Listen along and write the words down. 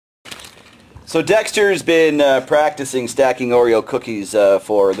So Dexter's been practicing stacking Oreo cookies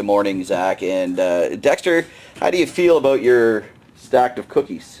for the morning, Zach. And Dexter, how do you feel about your stack of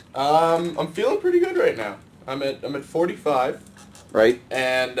cookies? I'm feeling pretty good right now. I'm at 45. Right.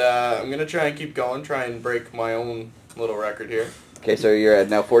 And I'm gonna try and keep going, try and break my own little record here. Okay, so you're at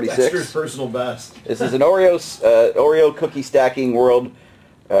now 46. Dexter's personal best. This is an Oreo cookie stacking world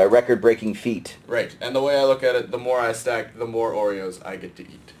record-breaking feat. Right. And the way I look at it, the more I stack, the more Oreos I get to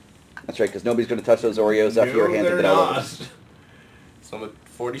eat. That's right, because nobody's going to touch those Oreos after your hands have been all over them. So I'm at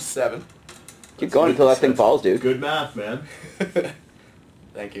 47. Keep going until that thing falls, dude. Good math, man.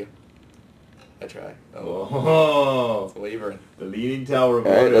 Thank you. I try. Oh, It's wavering. the leaning tower of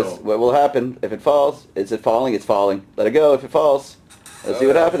All right, Oreo. what will happen if it falls? Is it falling? It's falling. Let it go if it falls. Let's see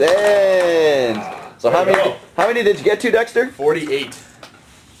what happens. And so how many did you get to, Dexter? 48.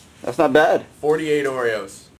 That's not bad. 48 Oreos.